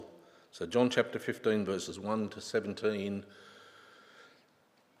So John chapter 15, verses 1 to 17.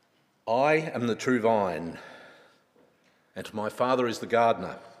 I am the true vine, and my Father is the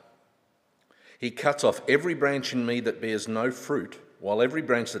gardener. He cuts off every branch in me that bears no fruit, while every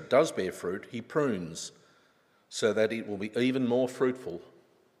branch that does bear fruit he prunes, so that it will be even more fruitful.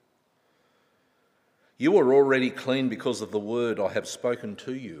 You are already clean because of the word I have spoken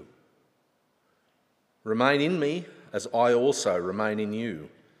to you. Remain in me, as I also remain in you.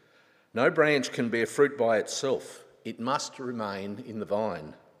 No branch can bear fruit by itself. It must remain in the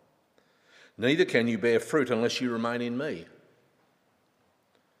vine. Neither can you bear fruit unless you remain in me.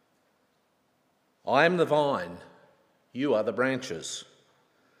 I am the vine, you are the branches.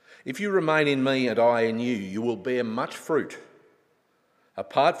 If you remain in me and I in you, you will bear much fruit.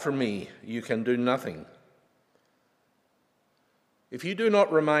 Apart from me, you can do nothing. If you do not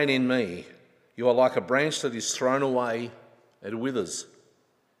remain in me, you are like a branch that is thrown away and withers.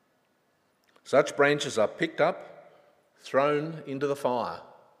 Such branches are picked up, thrown into the fire,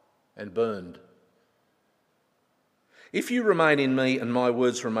 and burned. If you remain in me and my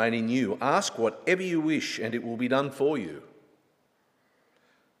words remain in you, ask whatever you wish and it will be done for you.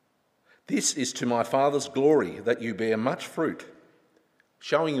 This is to my Father's glory, that you bear much fruit,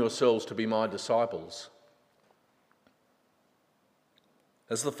 showing yourselves to be my disciples.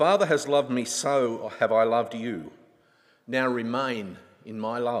 As the Father has loved me, so have I loved you. Now remain in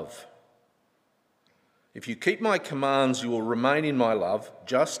my love. If you keep my commands, you will remain in my love,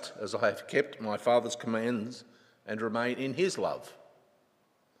 just as I have kept my Father's commands and remain in his love.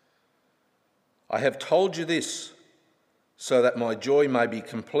 I have told you this so that my joy may be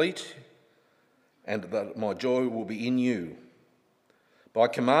complete and that my joy will be in you. My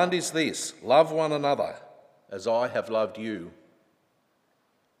command is this: love one another as I have loved you.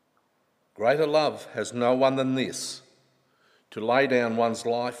 Greater love has no one than this, to lay down one's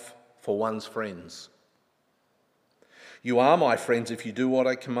life for one's friends. You are my friends if you do what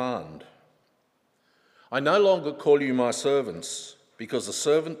I command. I no longer call you my servants, because the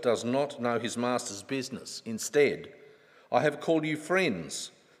servant does not know his master's business. Instead, I have called you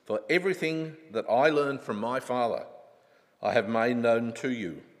friends, for everything that I learned from my Father I have made known to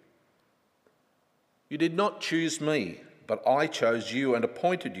you. You did not choose me, but I chose you and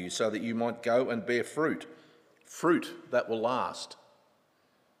appointed you so that you might go and bear fruit, fruit that will last,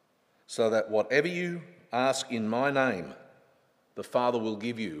 so that whatever you ask in my name, the Father will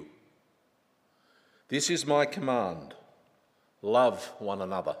give you. This is my command: love one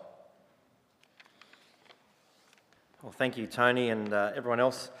another. Well, thank you, Tony, and everyone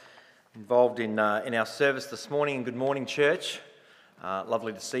else involved in our service this morning. And good morning, church.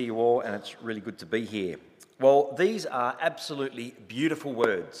 Lovely to see you all, and it's really good to be here. Well, these are absolutely beautiful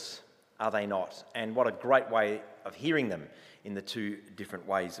words, are they not? And what a great way of hearing them in the two different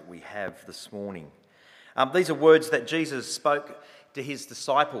ways that we have this morning. These are words that Jesus spoke to his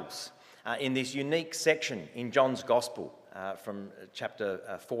disciples in this unique section in John's Gospel from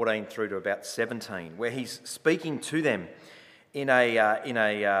chapter 14 through to about 17, where he's speaking to them it's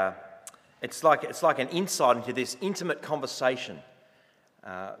like an insight into this intimate conversation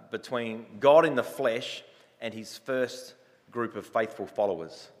between God in the flesh and his first group of faithful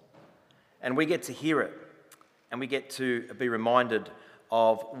followers. And we get to hear it, and we get to be reminded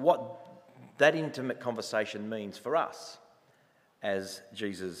of what that intimate conversation means for us as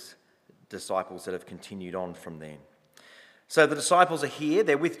Jesus' disciples that have continued on from then. So the disciples are here,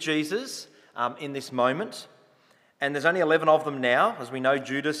 they're with Jesus in this moment, and there's only 11 of them now. As we know,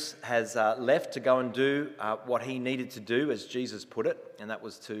 Judas has left to go and do what he needed to do, as Jesus put it, and that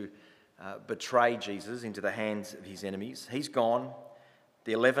was to betray Jesus into the hands of his enemies. He's gone.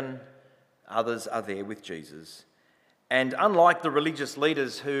 The 11 others are there with Jesus. And unlike the religious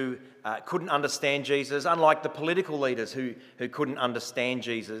leaders who couldn't understand Jesus, unlike the political leaders who couldn't understand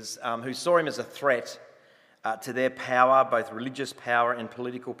Jesus, who saw him as a threat to their power, both religious power and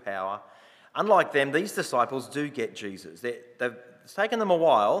political power, unlike them, these disciples do get Jesus. It's taken them a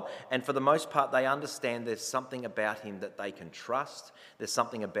while, and for the most part, they understand there's something about him that they can trust. There's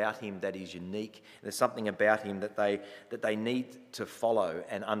something about him that is unique. There's something about him that they need to follow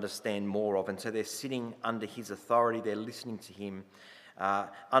and understand more of. And so they're sitting under his authority. They're listening to him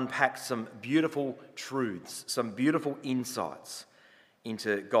unpack some beautiful truths, some beautiful insights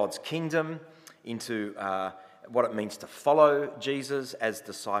into God's kingdom, into what it means to follow Jesus as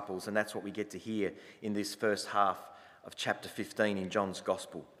disciples. And that's what we get to hear in this first half of chapter 15 in John's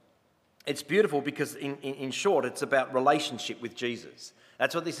Gospel. It's beautiful because, in short, it's about relationship with Jesus.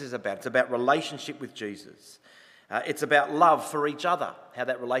 That's what this is about. It's about relationship with Jesus. It's about love for each other, how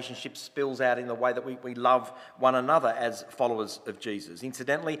that relationship spills out in the way that we love one another as followers of Jesus.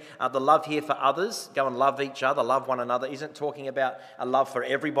 Incidentally, the love here for others, go and love each other, love one another, isn't talking about a love for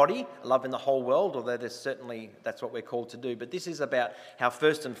everybody, a love in the whole world, although that's what we're called to do. But this is about how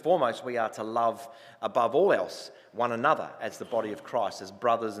first and foremost we are to love above all else one another as the body of Christ, as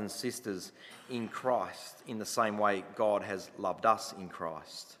brothers and sisters in Christ, in the same way God has loved us in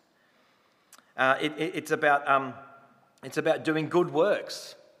Christ. It's about doing good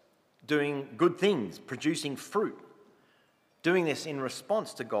works, doing good things, producing fruit, doing this in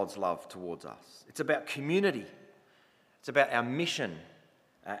response to God's love towards us. It's about community. It's about our mission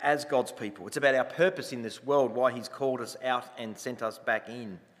as God's people. It's about our purpose in this world, why He's called us out and sent us back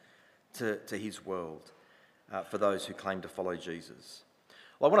in to His world for those who claim to follow Jesus.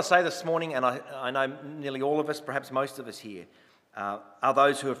 Well, I want to say this morning, and I know nearly all of us, perhaps most of us here, are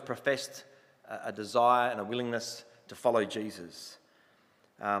those who have professed a desire and a willingness to follow Jesus.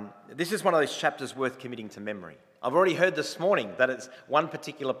 This is one of those chapters worth committing to memory. I've already heard this morning that it's one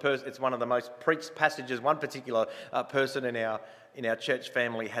particular person, it's one of the most preached passages one particular person in our church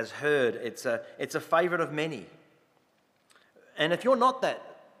family has heard. It's a favourite of many. And if you're not that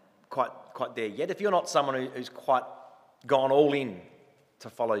quite there yet, if you're not someone who's quite gone all in to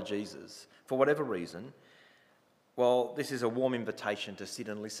follow Jesus for whatever reason, well, this is a warm invitation to sit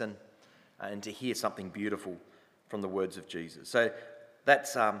and listen and to hear something beautiful from the words of Jesus. So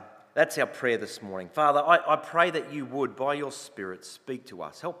that's our prayer this morning. Father, I pray that you would, by your Spirit, speak to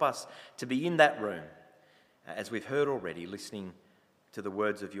us. Help us to be in that room, as we've heard already, listening to the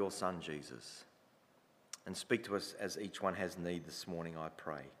words of your Son, Jesus. And speak to us as each one has need this morning, I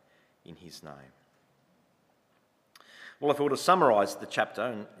pray, in his name. Well, if we were to summarise the chapter,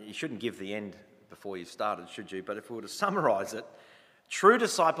 and you shouldn't give the end before you started, should you? But if we were to summarise it, true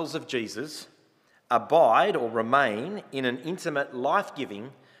disciples of Jesus abide or remain in an intimate, life-giving,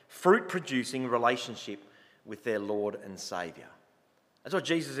 fruit-producing relationship with their Lord and Saviour. That's what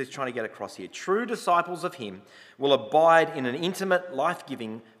Jesus is trying to get across here. True disciples of him will abide in an intimate,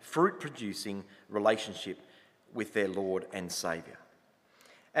 life-giving, fruit-producing relationship with their Lord and Saviour.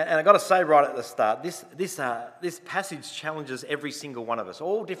 And I've got to say right at the start, this passage challenges every single one of us,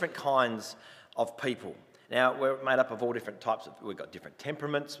 all different kinds of people. Now, we're made up of all different types we've got different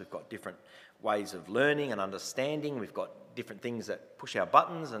temperaments, we've got different ways of learning and understanding, we've got different things that push our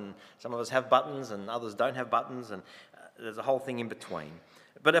buttons, and some of us have buttons and others don't have buttons, and there's a whole thing in between.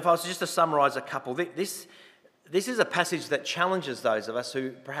 But if I was just to summarise a couple, this is a passage that challenges those of us who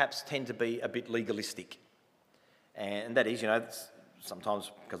perhaps tend to be a bit legalistic. And that is,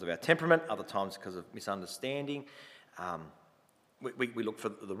 sometimes because of our temperament, other times because of misunderstanding. We look for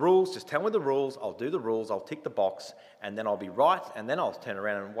the rules. Just tell me the rules, I'll do the rules, I'll tick the box, and then I'll be right, and then I'll turn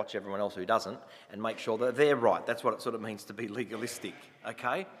around and watch everyone else who doesn't and make sure that they're right. That's what it sort of means to be legalistic,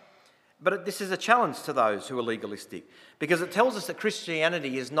 okay? But this is a challenge to those who are legalistic, because it tells us that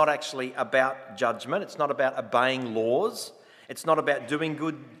Christianity is not actually about judgment, it's not about obeying laws, it's not about doing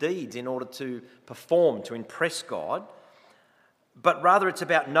good deeds in order to perform, to impress God, but rather it's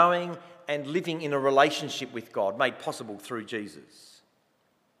about knowing and living in a relationship with God made possible through Jesus.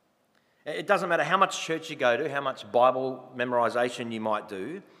 It doesn't matter how much church you go to, how much Bible memorisation you might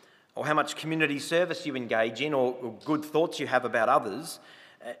do, or how much community service you engage in, or good thoughts you have about others.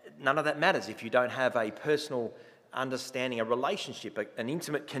 None of that matters if you don't have a personal understanding, a relationship, an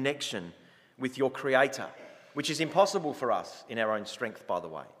intimate connection with your Creator, which is impossible for us in our own strength, by the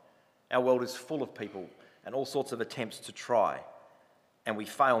way. Our world is full of people and all sorts of attempts to try, and we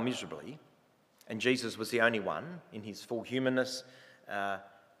fail miserably. And Jesus was the only one in his full humanness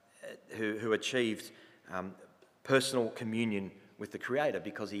who achieved personal communion with the Creator,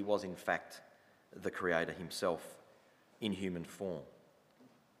 because he was in fact the Creator himself in human form.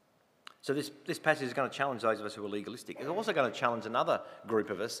 So this passage is going to challenge those of us who are legalistic. It's also going to challenge another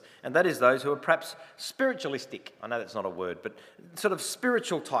group of us, and that is those who are perhaps spiritualistic. I know that's not a word, but sort of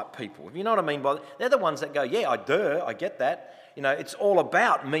spiritual type people. If you know what I mean by that, they're the ones that go, yeah, I get that. It's all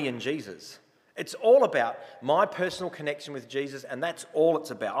about me and Jesus. It's all about my personal connection with Jesus, and that's all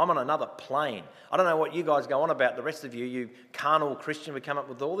it's about. I'm on another plane. I don't know what you guys go on about. The rest of you carnal Christian, we come up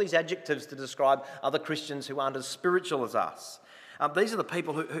with all these adjectives to describe other Christians who aren't as spiritual as us. These are the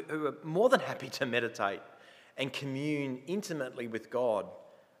people who are more than happy to meditate and commune intimately with God,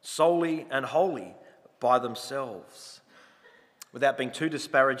 solely and wholly by themselves, without being too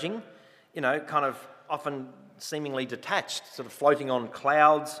disparaging, kind of often seemingly detached, sort of floating on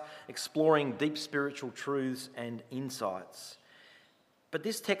clouds, exploring deep spiritual truths and insights. But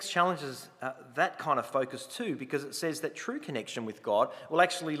this text challenges that kind of focus too, because it says that true connection with God will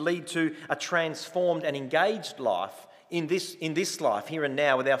actually lead to a transformed and engaged life in this life, here and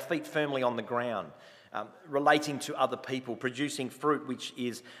now, with our feet firmly on the ground, relating to other people, producing fruit which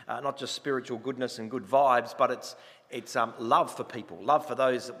is not just spiritual goodness and good vibes, but it's love for people, love for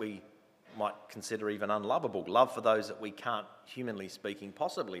those that we might consider even unlovable, love for those that we can't, humanly speaking,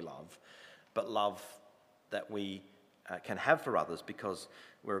 possibly love, but love that we can have for others because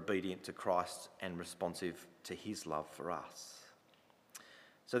we're obedient to Christ and responsive to his love for us.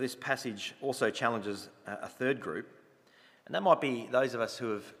 So this passage also challenges a third group, and that might be those of us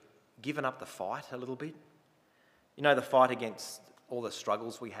who have given up the fight a little bit. You know, the fight against all the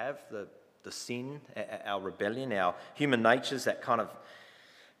struggles we have, the sin, our rebellion, our human natures that kind of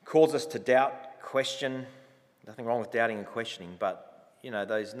cause us to doubt, question. Nothing wrong with doubting and questioning, but, you know,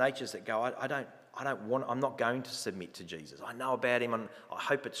 those natures that go, I'm not going to submit to Jesus. I know about him and I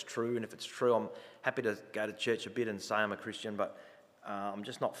hope it's true, and if it's true, I'm happy to go to church a bit and say I'm a Christian, but I'm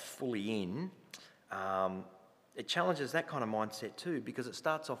just not fully in. It challenges that kind of mindset too, because it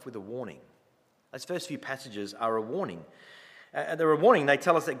starts off with a warning. Those first few passages are a warning. They're a warning. They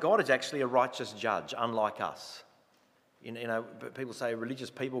tell us that God is actually a righteous judge, unlike us. You know, people say religious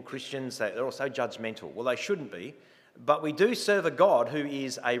people, Christians, they're all so judgmental. Well, they shouldn't be. But we do serve a God who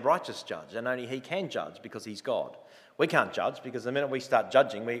is a righteous judge, and only he can judge because he's God. We can't judge because the minute we start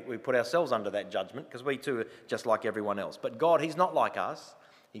judging, we put ourselves under that judgment because we too are just like everyone else. But God, he's not like us.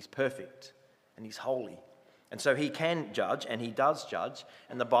 He's perfect and he's holy. And so he can judge, and he does judge,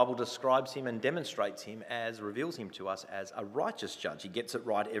 and the Bible describes him and demonstrates him reveals him to us as a righteous judge. He gets it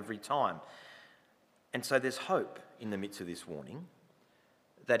right every time. And so there's hope in the midst of this warning,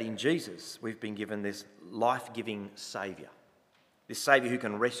 that in Jesus we've been given this life-giving Saviour. This Saviour who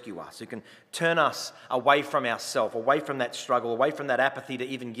can rescue us, who can turn us away from ourselves, away from that struggle, away from that apathy to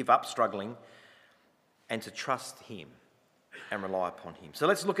even give up struggling, and to trust him and rely upon him. So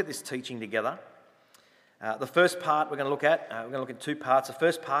let's look at this teaching together. The first part we're going to look at two parts. The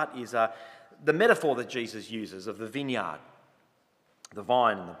first part is the metaphor that Jesus uses of the vineyard, the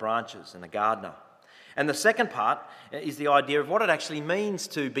vine and the branches and the gardener. And the second part is the idea of what it actually means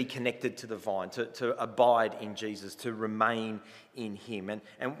to be connected to the vine, to abide in Jesus, to remain in him.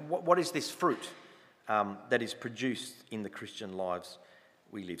 And what is this fruit that is produced in the Christian lives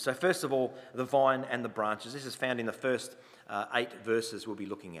we live? So first of all, the vine and the branches. This is found in the first 8 verses we'll be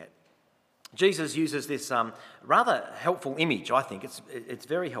looking at. Jesus uses this rather helpful image, I think. It's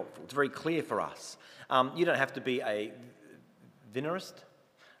very helpful. It's very clear for us. You don't have to be a vinerist.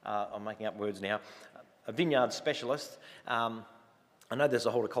 I'm making up words now. A vineyard specialist. I know there's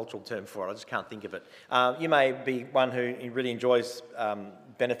a horticultural term for it. I just can't think of it. You may be one who really enjoys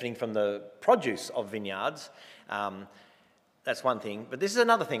benefiting from the produce of vineyards. That's one thing. But this is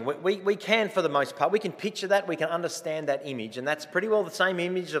another thing. We can, for the most part, we can picture that, we can understand that image, and that's pretty well the same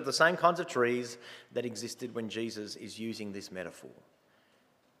image of the same kinds of trees that existed when Jesus is using this metaphor.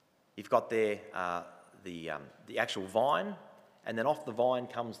 You've got there the actual vine, and then off the vine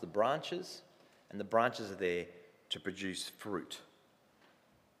comes the branches, and the branches are there to produce fruit.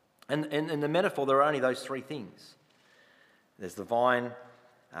 And in the metaphor, there are only those three things. There's the vine,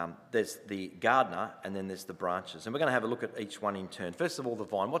 there's the gardener, and then there's the branches. And we're going to have a look at each one in turn. First of all, the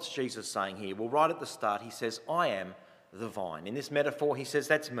vine. What's Jesus saying here? Well, right at the start, he says, I am the vine. In this metaphor, he says,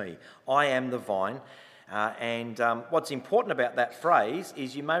 that's me. I am the vine. And what's important about that phrase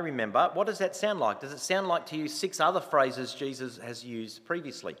is, you may remember, what does that sound like? Does it sound like to you 6 other phrases Jesus has used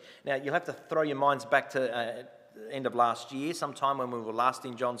previously? Now, you'll have to throw your minds back to end of last year, sometime when we were last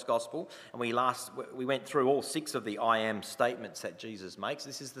in John's Gospel, and we went through all 6 of the I am statements that Jesus makes.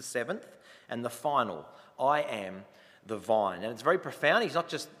 This is the 7th and the final. I am the vine. And it's very profound. He's not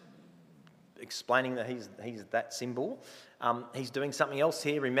just explaining that he's that symbol. He's doing something else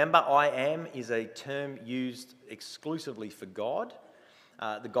here. Remember, I am is a term used exclusively for God,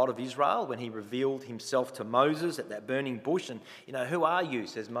 the God of Israel, when he revealed himself to Moses at that burning bush. And, who are you,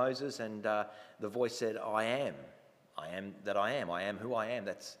 says Moses, and the voice said, I am. I am that I am. I am who I am.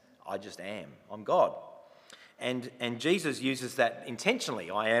 I just am. I'm God. And Jesus uses that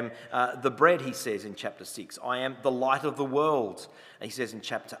intentionally. I am the bread, he says in chapter 6. I am the light of the world, he says in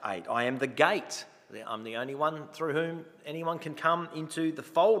chapter 8. I am the gate. I'm the only one through whom anyone can come into the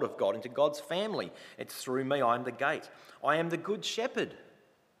fold of God, into God's family. It's through me. I am the gate. I am the good shepherd.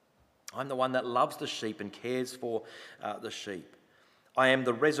 I'm the one that loves the sheep and cares for the sheep. I am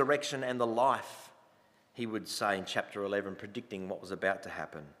the resurrection and the life, he would say in chapter 11, predicting what was about to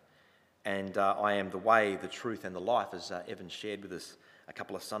happen. And I am the way, the truth and the life, as Evan shared with us a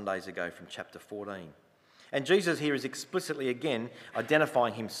couple of Sundays ago from chapter 14. And Jesus here is explicitly again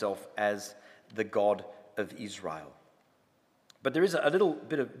identifying himself as the God of Israel. But there is a little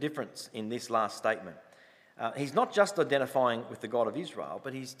bit of difference in this last statement. He's not just identifying with the God of Israel,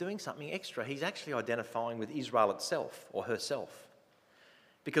 but he's doing something extra. He's actually identifying with Israel itself or herself.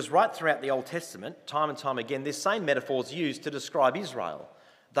 Because right throughout the Old Testament, time and time again, this same metaphor is used to describe Israel.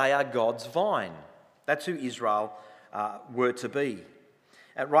 They are God's vine. That's who Israel were to be.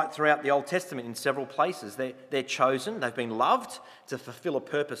 Right throughout the Old Testament, in several places, they're chosen, they've been loved to fulfill a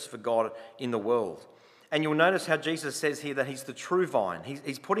purpose for God in the world. And you'll notice how Jesus says here that he's the true vine.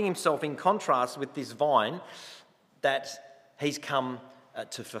 He's putting himself in contrast with this vine that he's come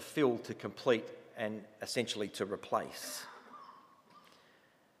to fulfill, to complete, and essentially to replace.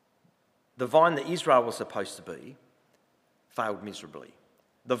 The vine that Israel was supposed to be failed miserably.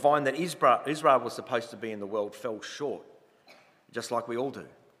 The vine that Israel was supposed to be in the world fell short, just like we all do,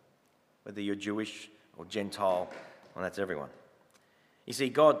 whether you're Jewish or Gentile, well, that's everyone. You see,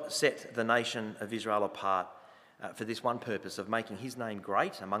 God set the nation of Israel apart for this one purpose of making his name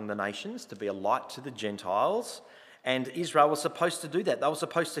great among the nations, to be a light to the Gentiles. And Israel was supposed to do that. They were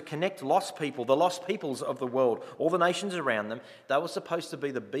supposed to connect lost people, the lost peoples of the world, all the nations around them. They were supposed to be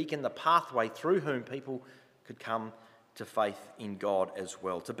the beacon, the pathway through whom people could come to faith in God as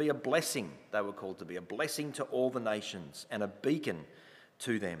well. To be a blessing, they were called to be a blessing to all the nations and a beacon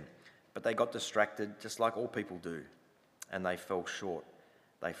to them. But they got distracted, just like all people do, and they fell short.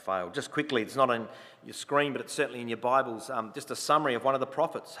 They failed. Just quickly, it's not on your screen, but it's certainly in your Bibles, just a summary of one of the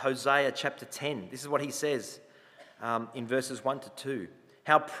prophets, Hosea chapter 10. This is what he says in verses 1 to 2.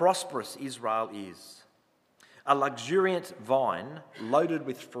 How prosperous Israel is, a luxuriant vine loaded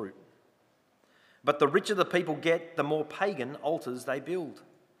with fruit. But the richer the people get, the more pagan altars they build.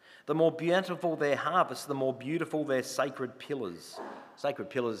 The more beautiful their harvest, the more beautiful their sacred pillars. Sacred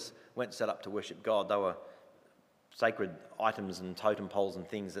pillars weren't set up to worship God. They were sacred items and totem poles and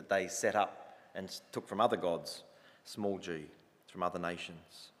things that they set up and took from other gods, small g, from other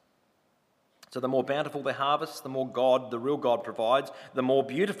nations. So the more bountiful their harvest, the more God, the real God, provides, the more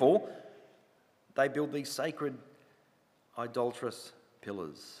beautiful they build these sacred, idolatrous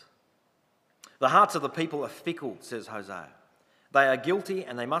pillars. The hearts of the people are fickle, says Hosea. They are guilty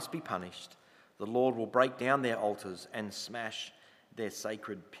and they must be punished. The Lord will break down their altars and smash their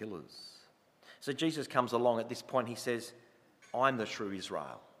sacred pillars. So Jesus comes along at this point. He says, I'm the true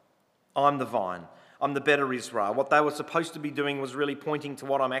Israel. I'm the vine. I'm the better Israel. What they were supposed to be doing was really pointing to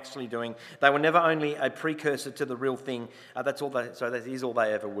what I'm actually doing. They were never only a precursor to the real thing. That is all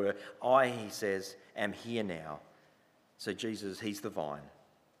they ever were. I, he says, am here now. So Jesus, he's the vine.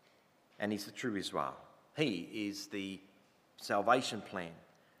 And he's the true Israel. He is the salvation plan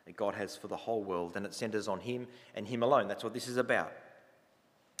that God has for the whole world. And it centres on him and him alone. That's what this is about.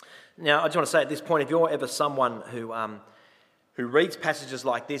 Now, I just want to say at this point, if you're ever someone who reads passages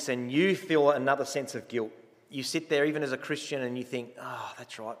like this and you feel another sense of guilt, you sit there even as a Christian and you think, oh,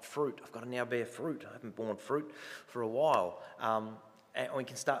 that's right, fruit. I've got to now bear fruit. I haven't borne fruit for a while. And we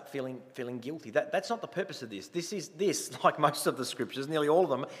can start feeling guilty. That's not the purpose of this. This, like most of the scriptures, nearly all of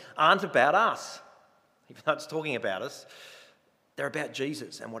them, aren't about us. Even though it's talking about us, they're about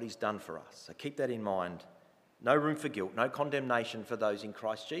Jesus and what he's done for us. So keep that in mind. No room for guilt, no condemnation for those in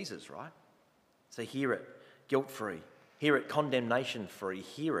Christ Jesus, right? So hear it guilt-free. Hear it condemnation-free.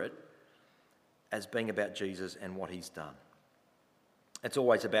 Hear it as being about Jesus and what he's done. It's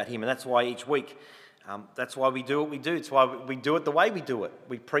always about him, and that's why each week, that's why we do what we do. It's why we do it the way we do it.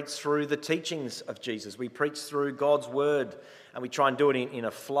 We preach through the teachings of Jesus. We preach through God's word, and we try and do it in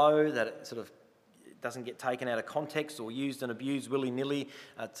a flow that it sort of doesn't get taken out of context or used and abused willy-nilly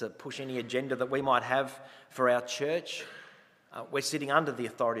to push any agenda that we might have for our church. We're sitting under the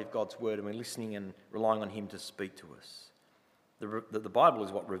authority of God's word, and we're listening and relying on him to speak to us. The Bible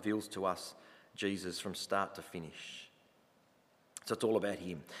is what reveals to us Jesus from start to finish. So it's all about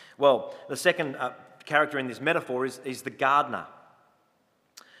him. Well, the second character in this metaphor is the gardener.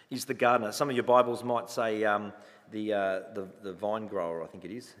 Is the gardener. Some of your Bibles might say the vine grower, I think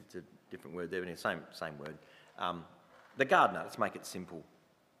it is. It's a different word there, but same word. The gardener, let's make it simple.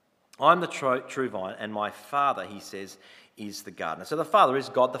 I'm the true vine, and my Father, he says, is the gardener. So the Father is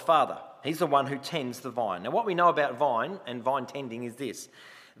God the Father. He's the one who tends the vine. Now what we know about vine and vine tending is this,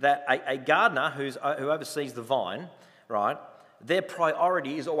 that a gardener who oversees the vine, right, their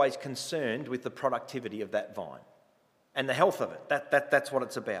priority is always concerned with the productivity of that vine and the health of it. That's what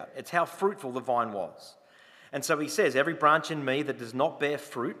it's about. It's how fruitful the vine was. And so he says, every branch in me that does not bear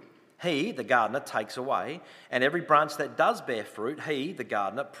fruit, he, the gardener, takes away, and every branch that does bear fruit, he, the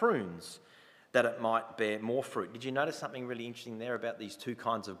gardener, prunes, that it might bear more fruit. Did you notice something really interesting there about these two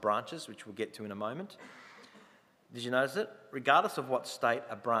kinds of branches, which we'll get to in a moment? Did you notice it? Regardless of what state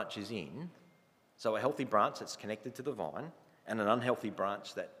a branch is in, so a healthy branch that's connected to the vine and an unhealthy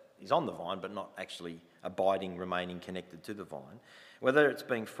branch that is on the vine but not actually abiding, remaining connected to the vine, whether it's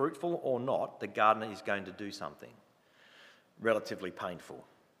being fruitful or not, the gardener is going to do something relatively painful.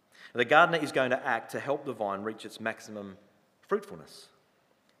 The gardener is going to act to help the vine reach its maximum fruitfulness.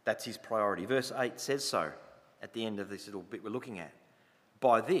 That's his priority. Verse 8 says so at the end of this little bit we're looking at.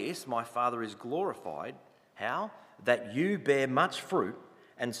 By this my Father is glorified. How? That you bear much fruit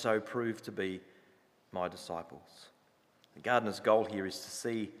and so prove to be my disciples. The gardener's goal here is to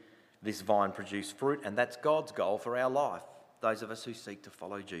see this vine produce fruit, and that's God's goal for our life, those of us who seek to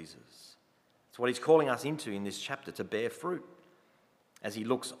follow Jesus. It's what he's calling us into in this chapter, to bear fruit. As he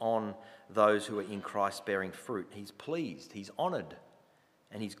looks on those who are in Christ bearing fruit, he's pleased, he's honoured,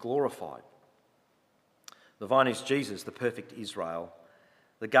 and he's glorified. The vine is Jesus, the perfect Israel.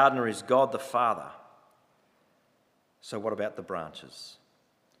 The gardener is God the Father. So what about the branches?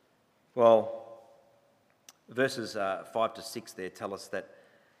 Well, verses 5 to 6 there tell us that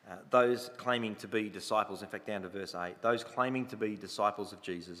those claiming to be disciples, in fact down to verse 8, those claiming to be disciples of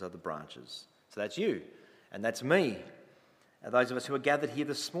Jesus are the branches. So that's you, and that's me, and those of us who are gathered here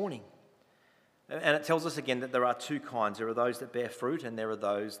this morning. And it tells us again that there are two kinds. There are those that bear fruit, and there are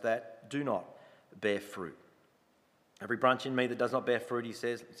those that do not bear fruit. Every branch in me that does not bear fruit, he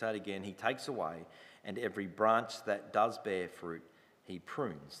says, say it again, he takes away, and every branch that does bear fruit, he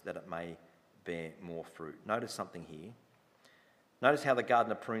prunes, that it may bear more fruit. Notice something here. Notice how the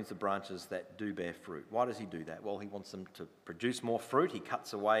gardener prunes the branches that do bear fruit. Why does he do that? Well, he wants them to produce more fruit. He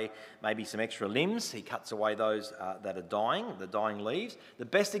cuts away maybe some extra limbs. He cuts away those that are dying, the dying leaves. The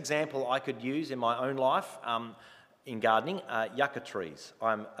best example I could use in my own life in gardening are yucca trees.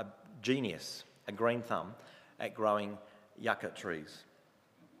 I'm a genius, a green thumb, at growing yucca trees.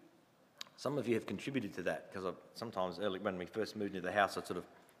 Some of you have contributed to that because sometimes early when we first moved into the house, I'd sort of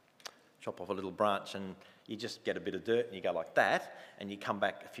chop off a little branch and you just get a bit of dirt and you go like that, and you come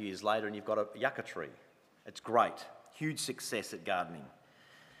back a few years later and you've got a yucca tree. It's great. Huge success at gardening.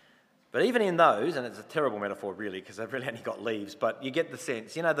 But even in those, and it's a terrible metaphor really because they've really only got leaves, but you get the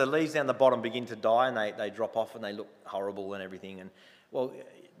sense, you know, the leaves down the bottom begin to die and they drop off and they look horrible and everything. And well,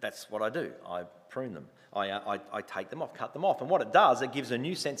 that's what I do. I prune them. I take them off, cut them off. And what it does, it gives a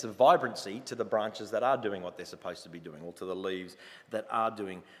new sense of vibrancy to the branches that are doing what they're supposed to be doing, or to the leaves that are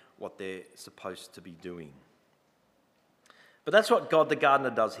doing what they're supposed to be doing. But that's what God the gardener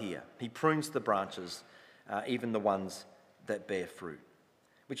does here. He prunes the branches, even the ones that bear fruit.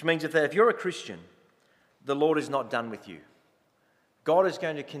 Which means that if you're a Christian, the Lord is not done with you. God is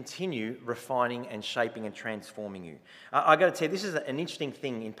going to continue refining and shaping and transforming you. I've got to tell you, this is an interesting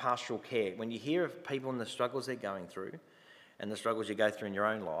thing in pastoral care. When you hear of people and the struggles they're going through, and the struggles you go through in your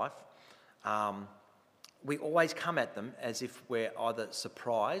own life, we always come at them as if we're either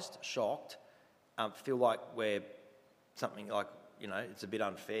surprised, shocked, feel like we're something like, you know, it's a bit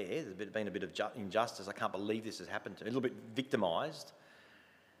unfair, there's been a bit of injustice, I can't believe this has happened to me, a little bit victimised.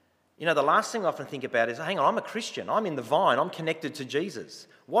 You know, the last thing I often think about is, hang on, I'm a Christian, I'm in the vine, I'm connected to Jesus.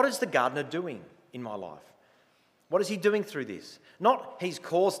 What is the gardener doing in my life? What is he doing through this? Not he's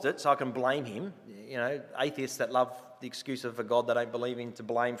caused it so I can blame him. You know, atheists that love the excuse of a God they don't believe in to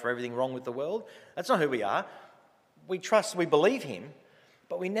blame for everything wrong with the world. That's not who we are. We trust, we believe him,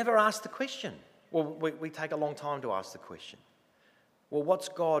 but we never ask the question. Well, we take a long time to ask the question. Well, what's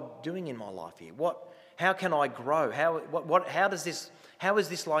God doing in my life here? How can I grow? How is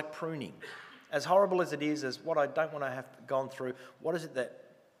this like pruning? As horrible as it is, as what I don't want to have gone through, what is it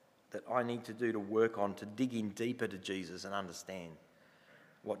that I need to do to work on, to dig in deeper to Jesus and understand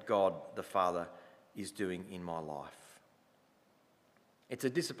what God the Father is doing in my life? It's a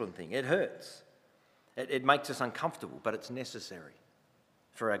discipline thing. It hurts. It makes us uncomfortable, but it's necessary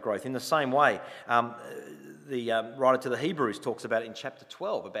for our growth. In the same way, the writer to the Hebrews talks about it in chapter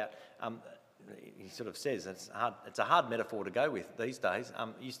 12, about, he sort of says, it's a hard metaphor to go with these days.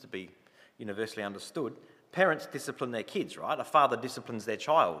 It used to be universally understood. Parents discipline their kids, right? A father disciplines their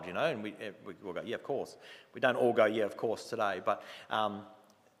child, you know, and we all go, yeah, of course. We don't all go, yeah, of course, today. But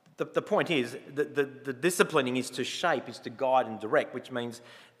the point is that the disciplining is to shape, is to guide and direct, which means,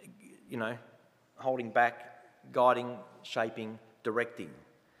 you know, holding back, guiding, shaping, directing.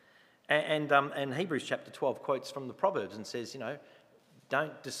 And Hebrews chapter 12 quotes from the Proverbs and says, you know,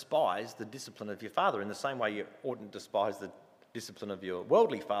 don't despise the discipline of your father. In the same way you oughtn't despise the discipline of your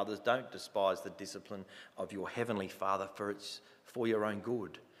worldly fathers, don't despise the discipline of your heavenly Father, for it's for your own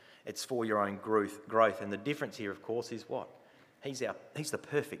good. It's for your own growth. And the difference here, of course, is what? He's the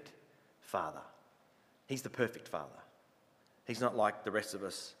perfect Father. He's the perfect Father. He's not like the rest of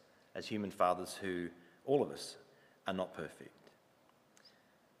us as human fathers who, all of us, are not perfect.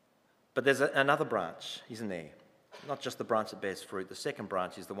 But there's another branch, isn't there? Not just the branch that bears fruit. The second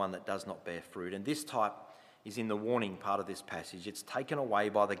branch is the one that does not bear fruit. And this type is in the warning part of this passage. It's taken away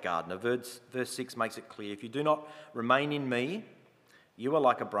by the gardener. Verse 6 makes it clear, if you do not remain in me, you are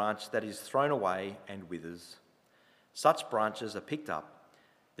like a branch that is thrown away and withers. Such branches are picked up,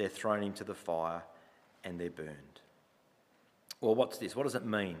 they're thrown into the fire, and they're burned. Well, what's this? What does it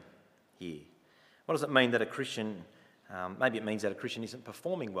mean here? What does it mean that a Christian, maybe it means that a Christian isn't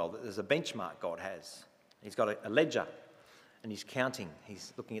performing well, that there's a benchmark God has. He's got a ledger and he's counting,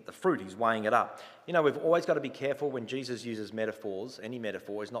 he's looking at the fruit, he's weighing it up. You know, we've always got to be careful when Jesus uses metaphors, any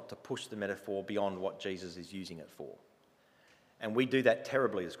metaphor, is not to push the metaphor beyond what Jesus is using it for. And we do that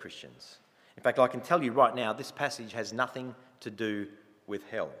terribly as Christians. In fact, I can tell you right now, this passage has nothing to do with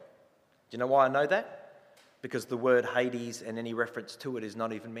hell. Do you know why I know that? Because the word Hades and any reference to it is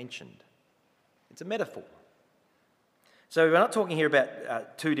not even mentioned. It's a metaphor. So we're not talking here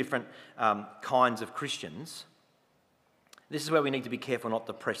about two different kinds of Christians. This is where we need to be careful not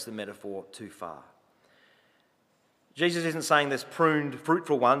to press the metaphor too far. Jesus isn't saying there's pruned,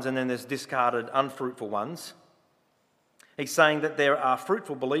 fruitful ones and then there's discarded, unfruitful ones. He's saying that there are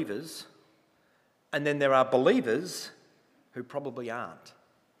fruitful believers and then there are believers who probably aren't.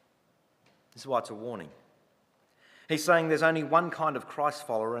 This is why it's a warning. He's saying there's only one kind of Christ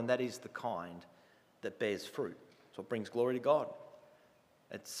follower, and that is the kind that bears fruit. It's what brings glory to God.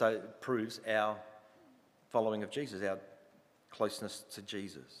 It proves our following of Jesus, our closeness to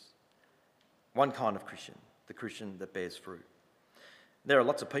Jesus. One kind of Christian, the Christian that bears fruit. There are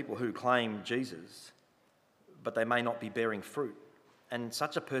lots of people who claim Jesus, but they may not be bearing fruit. And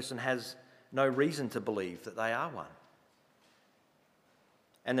such a person has no reason to believe that they are one.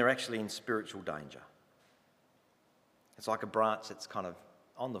 And they're actually in spiritual danger. It's like a branch that's kind of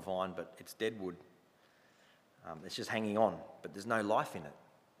on the vine, but it's dead wood. It's just hanging on, but there's no life in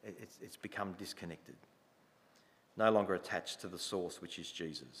it. It's become disconnected. No longer attached to the source, which is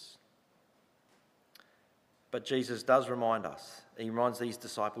Jesus. But Jesus does remind us, he reminds these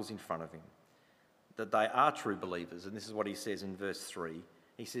disciples in front of him, that they are true believers. And this is what he says in verse 3.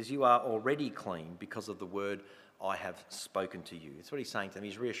 He says, you are already clean because of the word I have spoken to you. That's what he's saying to them.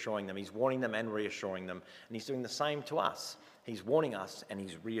 He's reassuring them. He's warning them and reassuring them. And he's doing the same to us. He's warning us and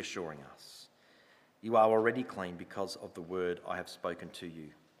he's reassuring us. You are already clean because of the word I have spoken to you.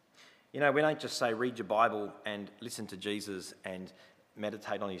 You know, we don't just say read your Bible and listen to Jesus and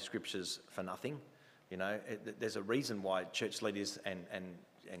meditate on his scriptures for nothing. You know, there's a reason why church leaders and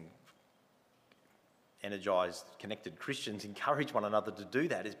energized, connected Christians encourage one another to do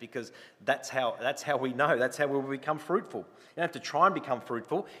that, is because that's how we know, that's how we'll become fruitful. You don't have to try and become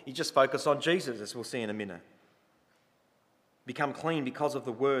fruitful, you just focus on Jesus, as we'll see in a minute. Become clean because of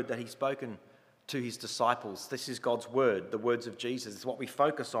the word that he's spoken to his disciples. This is God's word, the words of Jesus. It's what we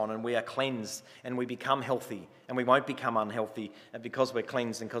focus on, and we are cleansed and we become healthy, and we won't become unhealthy because we're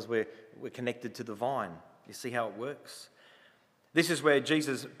cleansed and because we're connected to the vine. You see how it works? This is where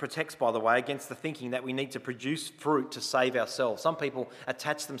Jesus protects, by the way, against the thinking that we need to produce fruit to save ourselves. Some people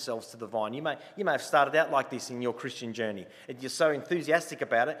attach themselves to the vine. You may have started out like this in your Christian journey. You're so enthusiastic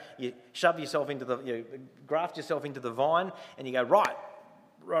about it, you shove yourself you graft yourself into the vine, and you go,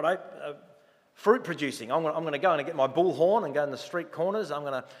 righto, fruit producing. I'm going to go and get my bullhorn and go in the street corners. I'm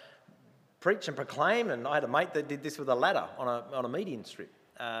going to preach and proclaim. And I had a mate that did this with a ladder on a median strip.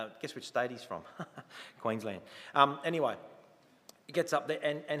 Guess which state he's from? Queensland. Anyway. He gets up there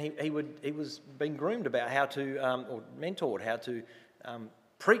and he was being groomed about how to, or mentored how to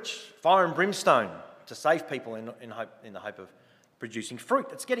preach fire and brimstone to save people in the hope of producing fruit.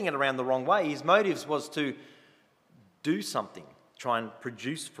 It's getting it around the wrong way. His motives was to do something, try and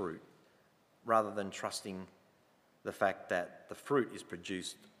produce fruit, rather than trusting the fact that the fruit is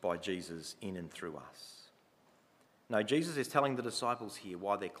produced by Jesus in and through us. No, Jesus is telling the disciples here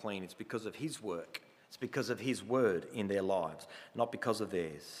why they're clean. It's because of his work. It's because of his word in their lives, not because of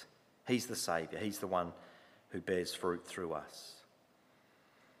theirs. He's the Saviour. He's the one who bears fruit through us.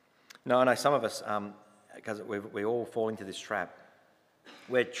 Now, I know some of us, because we all fall into this trap,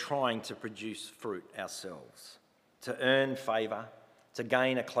 we're trying to produce fruit ourselves, to earn favour, to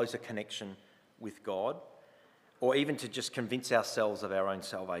gain a closer connection with God, or even to just convince ourselves of our own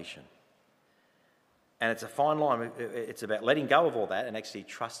salvation. And it's a fine line. It's about letting go of all that and actually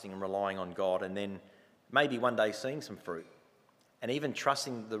trusting and relying on God, and then maybe one day seeing some fruit, and even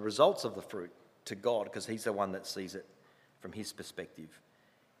trusting the results of the fruit to God, because he's the one that sees it from his perspective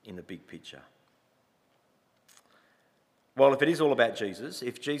in the big picture. Well, if it is all about Jesus,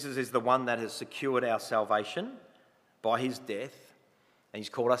 if Jesus is the one that has secured our salvation by his death and he's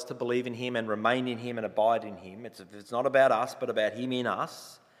called us to believe in him and remain in him and abide in him, if it's not about us but about him in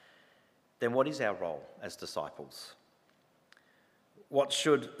us, then what is our role as disciples? What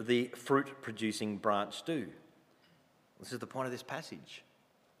should the fruit-producing branch do? This is the point of this passage.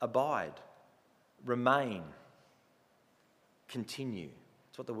 Abide, remain, continue.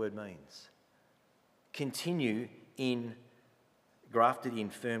 That's what the word means. Continue in, grafted in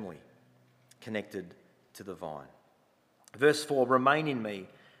firmly, connected to the vine. Verse 4, remain in me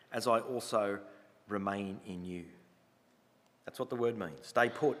as I also remain in you. That's what the word means. Stay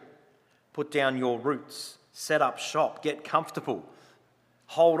put. Put down your roots. Set up shop. Get comfortable.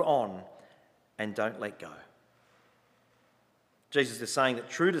 Hold on and don't let go. Jesus is saying that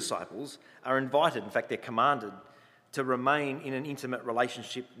true disciples are invited, in fact they're commanded, to remain in an intimate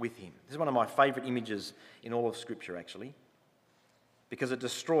relationship with him. This is one of my favourite images in all of Scripture, actually, because it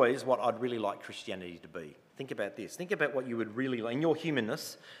destroys what I'd really like Christianity to be. Think about this. Think about what you would really like. In your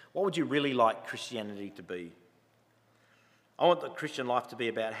humanness, what would you really like Christianity to be? I want the Christian life to be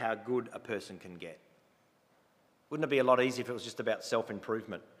about how good a person can get. Wouldn't it be a lot easier if it was just about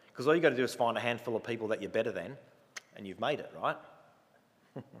self-improvement? Because all you've got to do is find a handful of people that you're better than, and you've made it, right?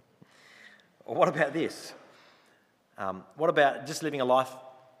 Or what about this? What about just living a life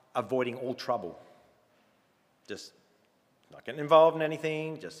avoiding all trouble? Just not getting involved in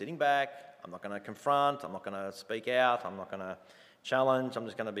anything, just sitting back. I'm not going to confront, I'm not going to speak out, I'm not going to challenge, I'm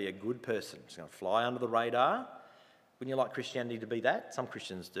just going to be a good person. I'm just going to fly under the radar. Wouldn't you like Christianity to be that? Some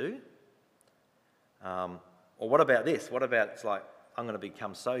Christians do. Or what about this? What about it's like, I'm going to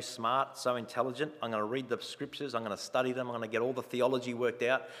become so smart, so intelligent, I'm going to read the scriptures, I'm going to study them, I'm going to get all the theology worked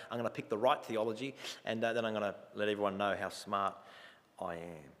out, I'm going to pick the right theology, and then I'm going to let everyone know how smart I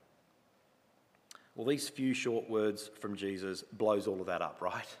am. Well, these few short words from Jesus blows all of that up,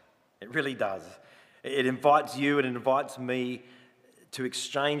 right? It really does. It invites you and it invites me to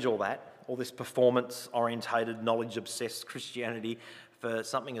exchange all that, all this performance-orientated, knowledge-obsessed Christianity for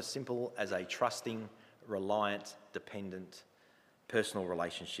something as simple as a trusting, reliant, dependent, personal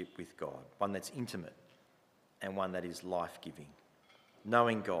relationship with God, one that's intimate and one that is life-giving.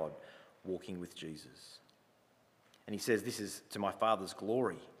 Knowing God, walking with Jesus. And he says, this is to my Father's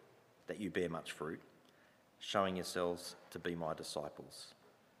glory that you bear much fruit, showing yourselves to be my disciples.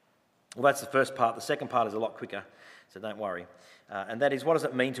 Well, that's the first part. The second part is a lot quicker, so don't worry. And that is, what does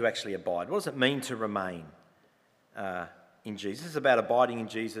it mean to actually abide? What does it mean to remain in Jesus? It's about abiding in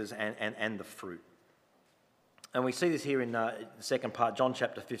Jesus and the fruit. And we see this here in the second part, John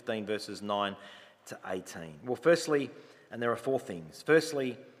chapter 15, verses 9 to 18. Well, firstly, and there are four things.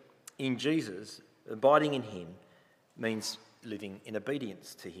 Firstly, in Jesus, abiding in him means living in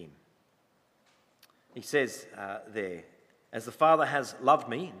obedience to him. He says there, as the Father has loved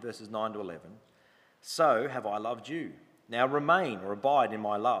me, verses 9 to 11, so have I loved you. Now remain or abide in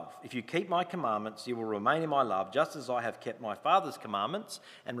my love. If you keep my commandments, you will remain in my love, just as I have kept my Father's commandments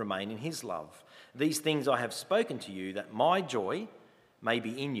and remain in his love. These things I have spoken to you, that my joy may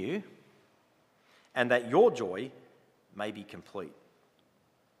be in you, and that your joy may be complete.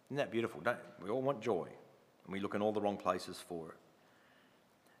 Isn't that beautiful? Don't we all want joy? And we look in all the wrong places for it.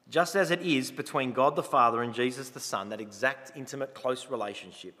 Just as it is between God the Father and Jesus the Son, that exact, intimate, close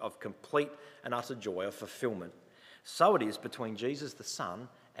relationship of complete and utter joy, of fulfillment, so it is between Jesus the Son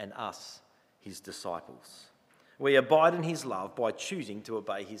and us, his disciples. We abide in his love by choosing to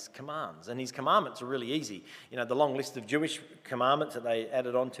obey his commands. And his commandments are really easy. You know, the long list of Jewish commandments that they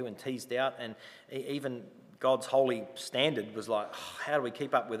added onto and teased out, and even God's holy standard was like, how do we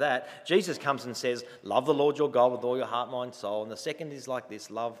keep up with that? Jesus comes and says, love the Lord your God with all your heart, mind, soul. And the second is like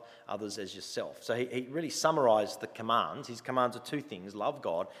this, love others as yourself. So he really summarised the commands. His commands are two things, love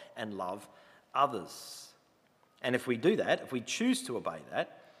God and love others. And if we do that, if we choose to obey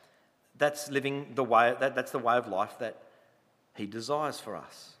that, that's living the way, that's the way of life that he desires for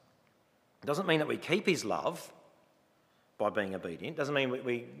us. It doesn't mean that we keep his love by being obedient. It doesn't mean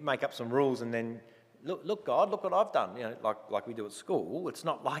we make up some rules and then, look, God, look what I've done, you know, like we do at school. It's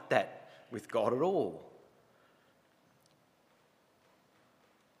not like that with God at all.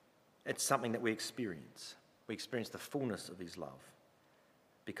 It's something that we experience. We experience the fullness of his love,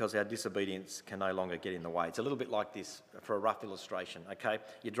 because our disobedience can no longer get in the way. It's a little bit like this, for a rough illustration, okay?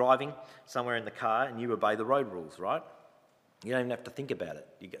 You're driving somewhere in the car and you obey the road rules, right? You don't even have to think about it.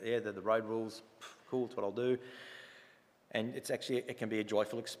 You get, they're the road rules, cool, it's what I'll do. And it can be a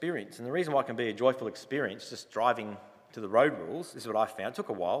joyful experience. And the reason why it can be a joyful experience, just driving to the road rules, this is what I found. It took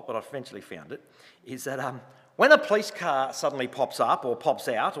a while, but I eventually found it, is that when a police car suddenly pops up or pops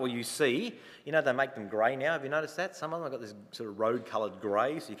out, or you see, you know, they make them grey now. Have you noticed that? Some of them have got this sort of road-coloured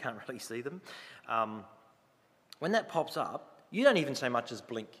grey, so you can't really see them. When that pops up, You don't even so much as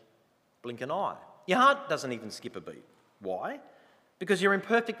blink an eye. Your heart doesn't even skip a beat. Why? Because you're in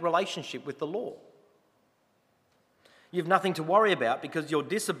perfect relationship with the law. You've nothing to worry about because your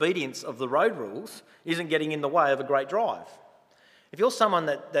disobedience of the road rules isn't getting in the way of a great drive. If you're someone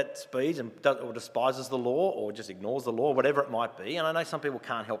that speeds or despises the law or just ignores the law, whatever it might be, and I know some people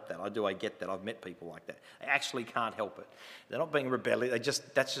can't help that. I get that. I've met people like that. They actually can't help it. They're not being rebellious.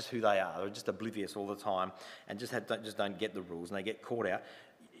 That's just who they are. They're just oblivious all the time and just don't get the rules and they get caught out.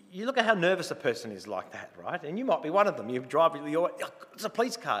 You look at how nervous a person is like that, right? And you might be one of them. You drive, it's a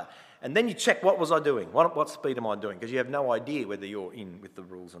police car. And then you check, what was I doing? What speed am I doing? Because you have no idea whether you're in with the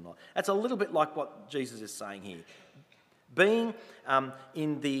rules or not. That's a little bit like what Jesus is saying here. Being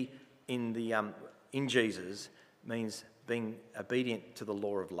in Jesus means being obedient to the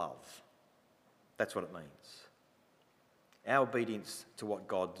law of love. That's what it means. Our obedience to what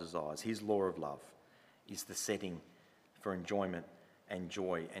God desires, his law of love, is the setting for enjoyment and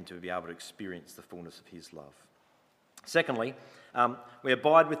joy and to be able to experience the fullness of his love. Secondly, we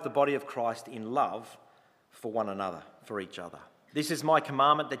abide with the body of Christ in love for one another, for each other. This is my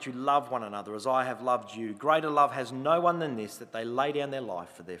commandment, that you love one another as I have loved you. Greater love has no one than this, that they lay down their life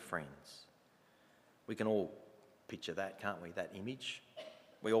for their friends. We can all picture that, can't we? That image.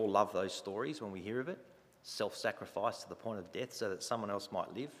 We all love those stories when we hear of it. Self-sacrifice to the point of death so that someone else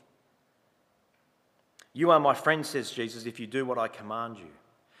might live. You are my friends, says Jesus, if you do what I command you.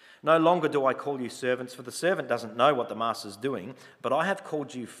 No longer do I call you servants, for the servant doesn't know what the master's doing, but I have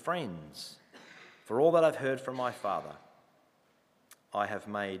called you friends. For all that I've heard from my Father, I have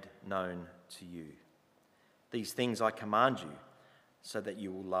made known to you. These things I command you, so that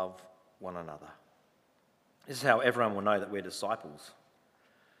you will love one another. This is how everyone will know that we're disciples.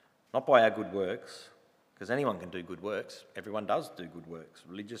 Not by our good works, because anyone can do good works. Everyone does do good works,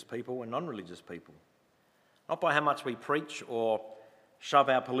 religious people and non-religious people. Not by how much we preach or shove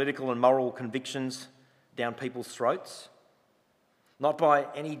our political and moral convictions down people's throats. Not by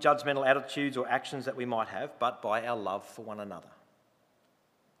any judgmental attitudes or actions that we might have, but by our love for one another.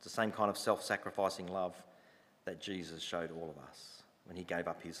 It's the same kind of self-sacrificing love that Jesus showed all of us when he gave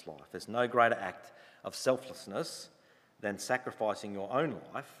up his life. There's no greater act of selflessness than sacrificing your own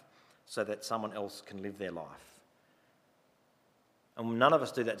life so that someone else can live their life. And none of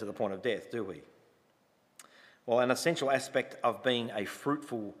us do that to the point of death, do we? Well, an essential aspect of being a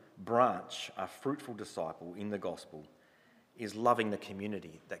fruitful branch, a fruitful disciple in the gospel, is loving the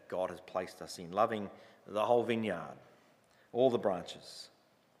community that God has placed us in, loving the whole vineyard, all the branches.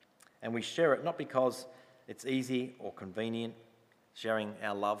 And we share it not because it's easy or convenient, sharing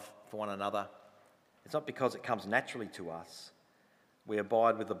our love for one another. It's not because it comes naturally to us. We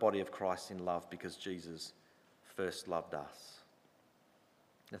abide with the body of Christ in love because Jesus first loved us.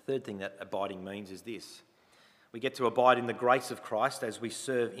 The third thing that abiding means is this. We get to abide in the grace of Christ as we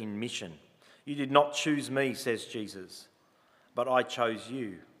serve in mission. You did not choose me, says Jesus, but I chose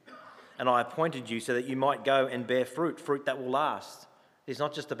you. And I appointed you so that you might go and bear fruit that will last. It's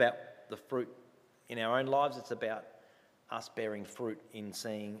not just about the fruit in our own lives, it's about us bearing fruit in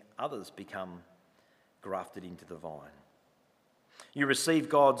seeing others become grafted into the vine. You receive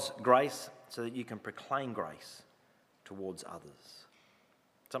God's grace so that you can proclaim grace towards others.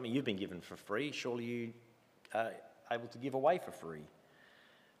 Something you've been given for free, surely you are able to give away for free.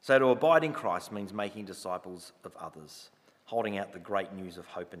 So to abide in Christ means making disciples of others, holding out the great news of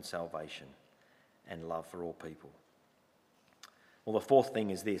hope and salvation and love for all people. Well, the fourth thing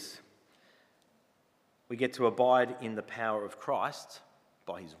is this. We get to abide in the power of Christ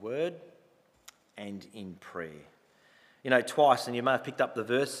by his word and in prayer. You know, twice, and you may have picked up the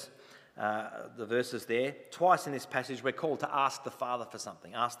verses there, twice in this passage we're called to ask the Father for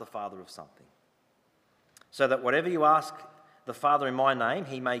something, ask the Father of something. So that whatever you ask the Father in my name,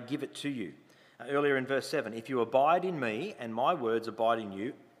 he may give it to you. Earlier in verse 7, if you abide in me and my words abide in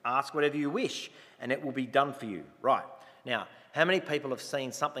you, ask whatever you wish and it will be done for you. Right. Now, how many people have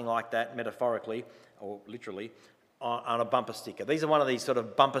seen something like that metaphorically or literally on a bumper sticker? These are one of these sort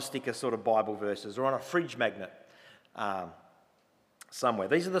of bumper sticker sort of Bible verses, or on a fridge magnet somewhere.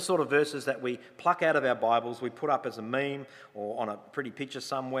 These are the sort of verses that we pluck out of our Bibles, we put up as a meme or on a pretty picture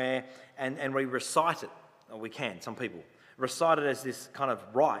somewhere, and we recite it. Or we can, some people recite it as this kind of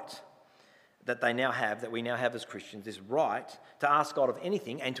right that they now have, that we now have as Christians, this right to ask God of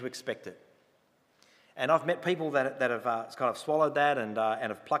anything and to expect it. And I've met people that have kind of swallowed that and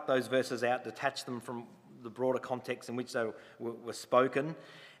have plucked those verses out, detached them from the broader context in which they were spoken.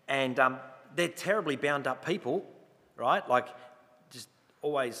 And they're terribly bound up people, right? Like just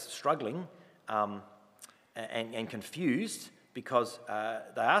always struggling and confused because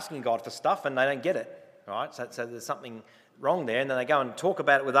they're asking God for stuff and they don't get it. right? So there's something wrong there. And then they go and talk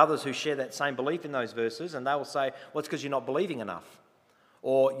about it with others who share that same belief in those verses, and they will say, well, it's because you're not believing enough.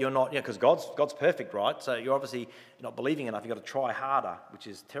 Or you're not, because God's perfect, right? So you're obviously not believing enough. You've got to try harder, which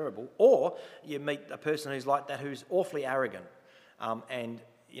is terrible. Or you meet a person who's like that, who's awfully arrogant, and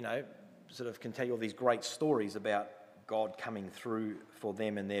sort of can tell you all these great stories about God coming through for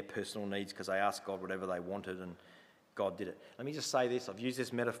them and their personal needs because they asked God whatever they wanted and God did it. Let me just say this. I've used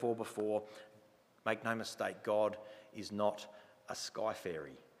this metaphor before. Make no mistake, God is not a sky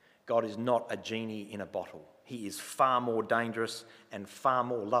fairy. God is not a genie in a bottle. He is far more dangerous and far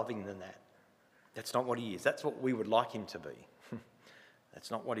more loving than that. That's not what he is. That's what we would like him to be.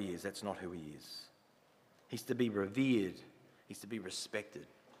 That's not what he is. That's not who he is. He's to be revered. He's to be respected.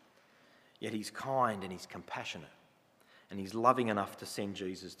 Yet he's kind and he's compassionate. And he's loving enough to send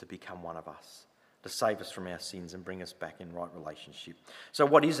Jesus to become one of us, to save us from our sins and bring us back in right relationship. So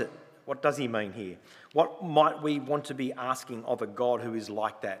what is it? What does he mean here? What might we want to be asking of a God who is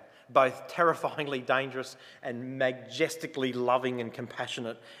like that, both terrifyingly dangerous and majestically loving and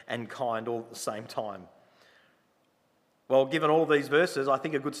compassionate and kind all at the same time? Well, given all these verses, I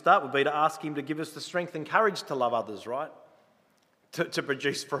think a good start would be to ask him to give us the strength and courage to love others, right? To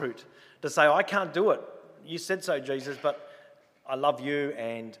produce fruit. To say, I can't do it. You said so, Jesus, but I love you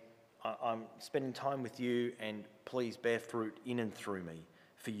and I'm spending time with you, and please bear fruit in and through me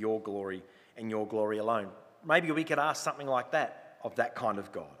for your glory and your glory alone. Maybe we could ask something like that of that kind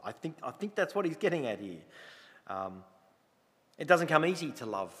of God. I think that's what he's getting at here. It doesn't come easy to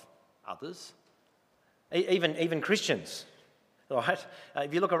love others, even Christians. Right?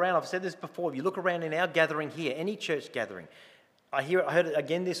 If you look around, I've said this before, if you look around in our gathering here, any church gathering, I heard it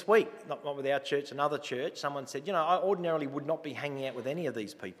again this week, not with our church, another church. Someone said, I ordinarily would not be hanging out with any of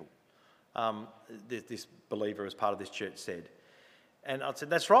these people. This believer as part of this church said. And I said,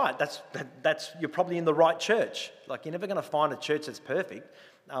 that's right. That's you're probably in the right church. Like, you're never going to find a church that's perfect.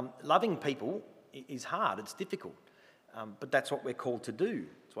 Loving people is hard. It's difficult. But that's what we're called to do.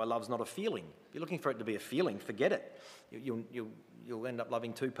 That's why love's not a feeling. If you're looking for it to be a feeling, forget it. You'll end up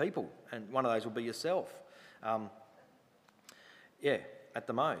loving two people, and one of those will be yourself. At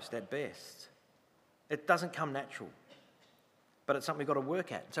the most, at best. It doesn't come natural, but it's something we've got to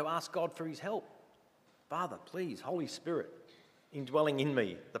work at. So ask God for his help. Father, please, Holy Spirit, indwelling in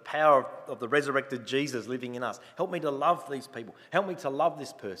me, the power of the resurrected Jesus living in us. Help me to love these people. Help me to love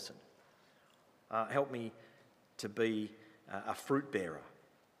this person. Help me to be a fruit bearer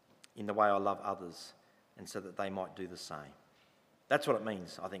in the way I love others, and so that they might do the same. That's what it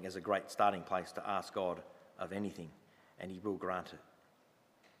means, I think, as a great starting place to ask God of anything, and he will grant it.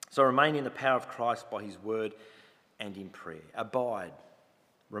 So remain in the power of Christ by his word and in prayer. Abide,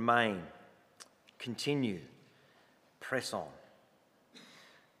 remain, continue, press on.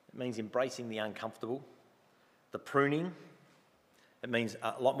 It means embracing the uncomfortable, the pruning. It means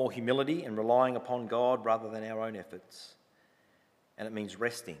a lot more humility and relying upon God rather than our own efforts. And it means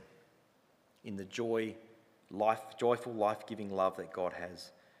resting in the joyful, life-giving love that God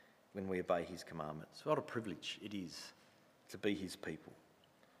has when we obey his commandments. What a privilege it is to be his people.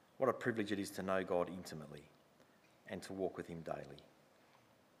 What a privilege it is to know God intimately and to walk with him daily.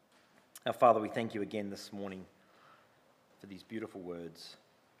 Our Father, we thank you again this morning for these beautiful words.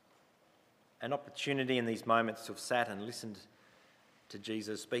 An opportunity in these moments to have sat and listened to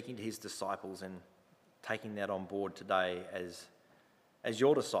Jesus speaking to his disciples and taking that on board today as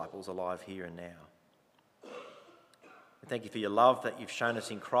your disciples alive here and now. We thank you for your love that you've shown us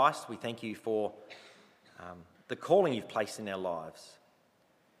in Christ. We thank you for the calling you've placed in our lives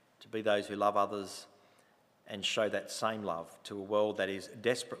to be those who love others and show that same love to a world that is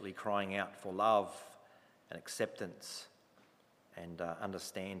desperately crying out for love and acceptance and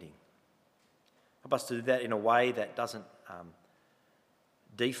understanding. Help us to do that in a way that doesn't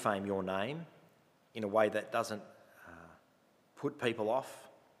defame your name, in a way that doesn't put people off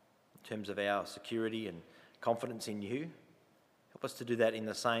in terms of our security and confidence in you. Help us to do that in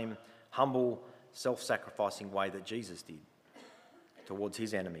the same humble, self-sacrificing way that Jesus did towards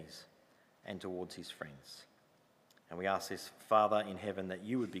his enemies and towards his friends. And we ask this, Father in heaven, that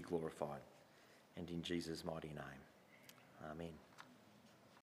you would be glorified, and in Jesus' mighty name. Amen.